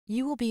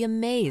You will be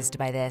amazed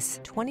by this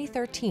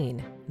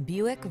 2013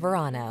 Buick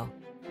Verano.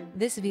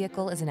 This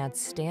vehicle is an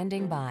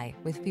outstanding buy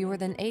with fewer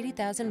than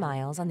 80,000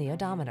 miles on the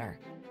odometer.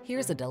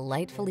 Here's a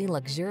delightfully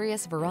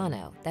luxurious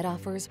Verano that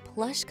offers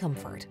plush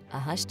comfort, a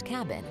hushed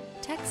cabin,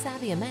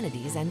 tech-savvy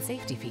amenities and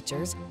safety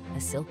features,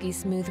 a silky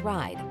smooth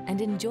ride, and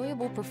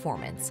enjoyable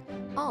performance,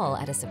 all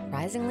at a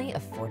surprisingly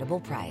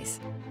affordable price.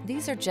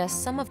 These are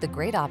just some of the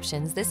great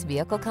options this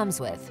vehicle comes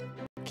with: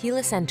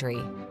 keyless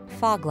entry,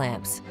 fog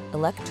lamps,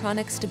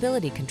 electronic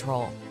stability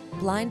control,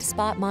 blind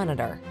spot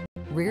monitor,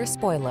 rear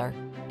spoiler,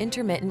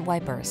 intermittent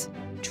wipers,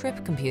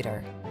 trip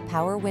computer,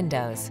 power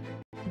windows,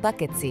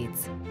 bucket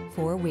seats,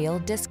 four-wheel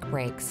disc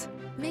brakes.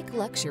 Make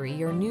luxury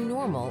your new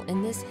normal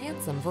in this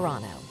handsome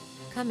Verano.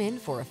 Come in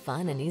for a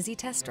fun and easy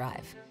test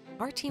drive.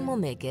 Our team will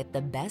make it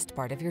the best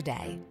part of your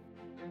day.